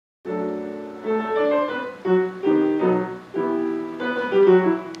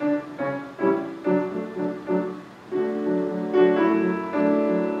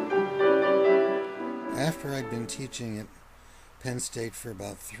Penn State for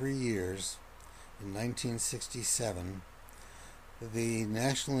about 3 years, in 1967, the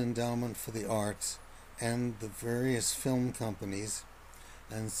National Endowment for the Arts and the various film companies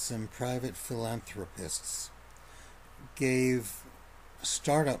and some private philanthropists gave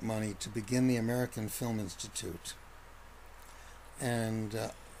startup money to begin the American Film Institute. And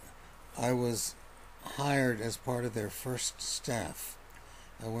I was hired as part of their first staff.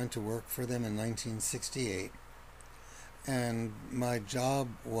 I went to work for them in 1968, and my job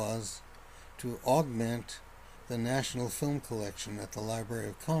was to augment the National Film Collection at the Library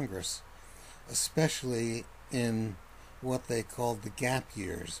of Congress, especially in what they called the gap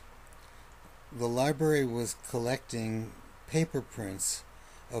years. The library was collecting paper prints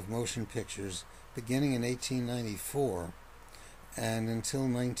of motion pictures beginning in 1894 and until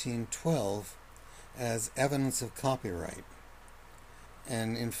 1912 as evidence of copyright.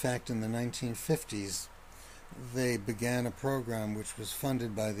 And in fact, in the 1950s, they began a program which was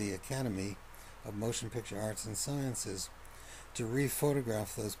funded by the Academy of Motion Picture Arts and Sciences to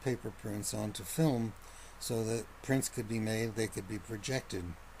rephotograph those paper prints onto film so that prints could be made, they could be projected.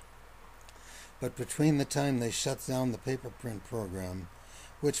 But between the time they shut down the paper print program,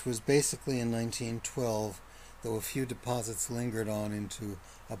 which was basically in 1912, though a few deposits lingered on into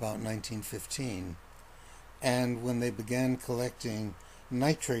about 1915, and when they began collecting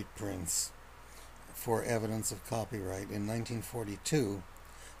nitrate prints for evidence of copyright in 1942,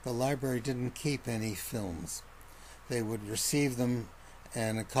 the library didn't keep any films. They would receive them,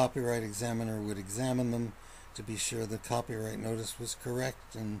 and a copyright examiner would examine them to be sure the copyright notice was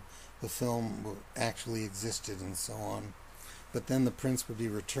correct and the film actually existed and so on. But then the prints would be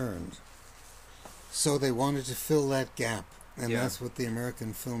returned. So they wanted to fill that gap, and that's what the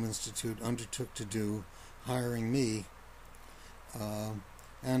American Film Institute undertook to do, hiring me.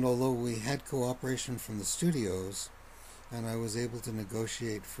 And although we had cooperation from the studios, and I was able to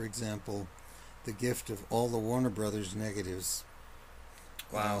negotiate, for example, the gift of all the Warner Brothers negatives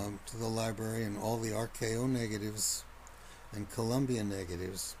to the library, and all the RKO negatives and Columbia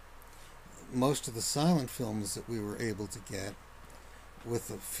negatives. Most of the silent films that we were able to get,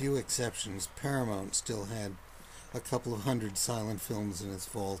 with a few exceptions, Paramount still had a couple of hundred silent films in its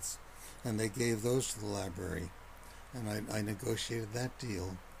vaults, and they gave those to the library, and I negotiated that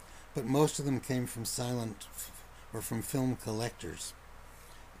deal. But most of them came from from film collectors.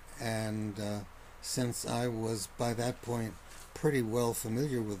 And since I was, by that point, pretty well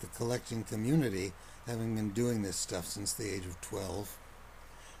familiar with the collecting community, having been doing this stuff since the age of 12,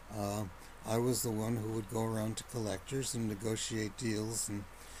 I was the one who would go around to collectors and negotiate deals and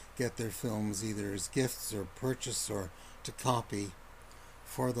get their films either as gifts or purchase or to copy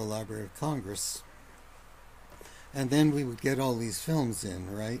for the Library of Congress. And then we would get all these films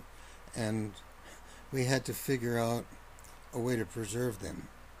in, right? And we had to figure out a way to preserve them,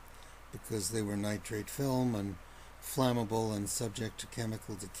 because they were nitrate film and flammable and subject to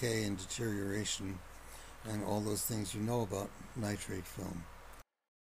chemical decay and deterioration and all those things you know about nitrate film.